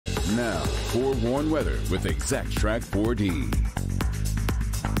Now, forewarned weather with Exact Track 4D.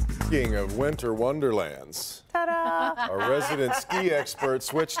 Speaking of winter wonderlands, our resident ski expert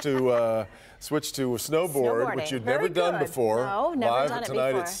switched to snowboard, which you'd never done before. No, never Live done it tonight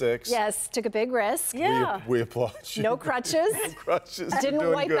before. at 6. Yes, took a big risk. Yeah. We applaud you. No crutches. No crutches. You're Didn't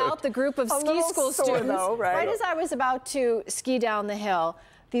doing wipe good. out the group of ski little school sore, students. though, right? As I was about to ski down the hill,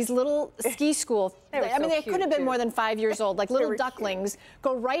 these little ski school, They were I mean, so they could have cute, been more too. than 5 years old, like little were ducklings,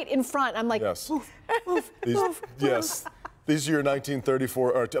 go right in front. I'm like, Yes. oof, oof, These, oof. yes. These are your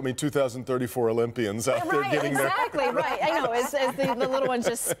 2034 Olympians out there Right, getting exactly, right. I know, as the little ones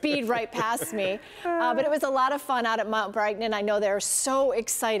just speed right past me. But it was a lot of fun out at Mount Brighton, and I know they're so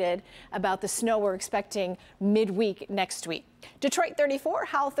excited about the snow we're expecting midweek next week. Detroit 34,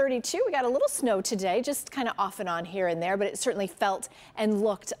 Howell 32. We got a little snow today, just kind of off and on here and there, but it certainly felt and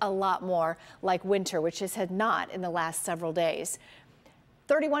looked a lot more like winter, which it had not in the last several days.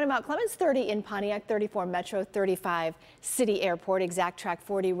 31 in Mount Clemens, 30 in Pontiac, 34 Metro, 35 City Airport. Exact Track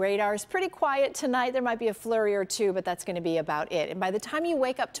 40 radars. Pretty quiet tonight. There might be a flurry or two, but that's going to be about it. And by the time you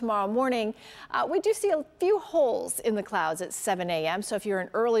wake up tomorrow morning, we do see a few holes in the clouds at 7 a.m. So if you're an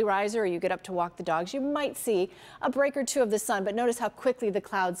early riser or you get up to walk the dogs, you might see a break or two of the sun. But notice how quickly the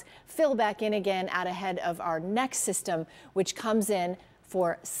clouds fill back in again out ahead of our next system, which comes in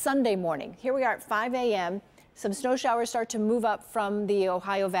for Sunday morning. Here we are at 5 a.m. Some snow showers start to move up from the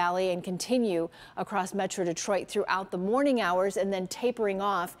Ohio Valley and continue across Metro Detroit throughout the morning hours and then tapering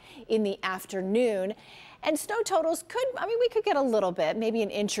off in the afternoon. And snow totals we could get a little bit, maybe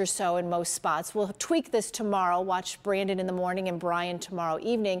an inch or so in most spots. We'll tweak this tomorrow. Watch Brandon in the morning and Brian tomorrow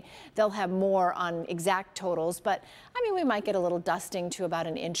evening. They'll have more on exact totals, but we might get a little dusting to about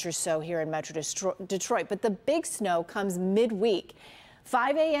an inch or so here in Metro Detroit. But the big snow comes midweek.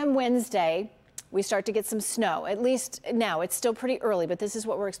 5 a.m. Wednesday. We start to get some snow, at least now. It's still pretty early, but this is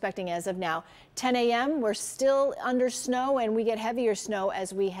what we're expecting as of now. 10 a.m., we're still under snow, and we get heavier snow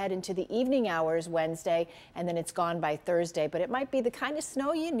as we head into the evening hours Wednesday, and then it's gone by Thursday. But it might be the kind of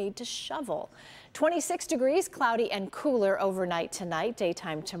snow you need to shovel. 26 degrees, cloudy and cooler overnight tonight,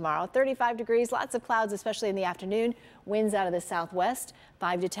 daytime tomorrow. 35 degrees, lots of clouds, especially in the afternoon. Winds out of the southwest,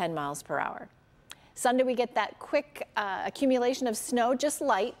 5 to 10 miles per hour. Sunday, we get that quick accumulation of snow, just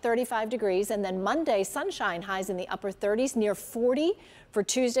light, 35 degrees. And then Monday, sunshine, highs in the upper 30s, near 40 for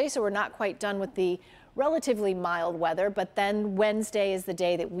Tuesday. So we're not quite done with the relatively mild weather. But then Wednesday is the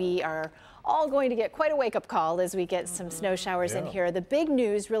day that we are all going to get quite a wake-up call as we get some snow showers in here. The big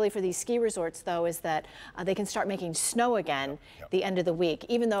news really for these ski resorts, though, is that they can start making snow again the end of the week.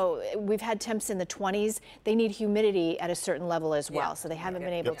 Even though we've had temps in the 20s, they need humidity at a certain level as well. So they haven't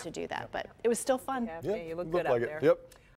been able to do that. But it was still fun. Yeah, you look Looked good like out it. there. Yep.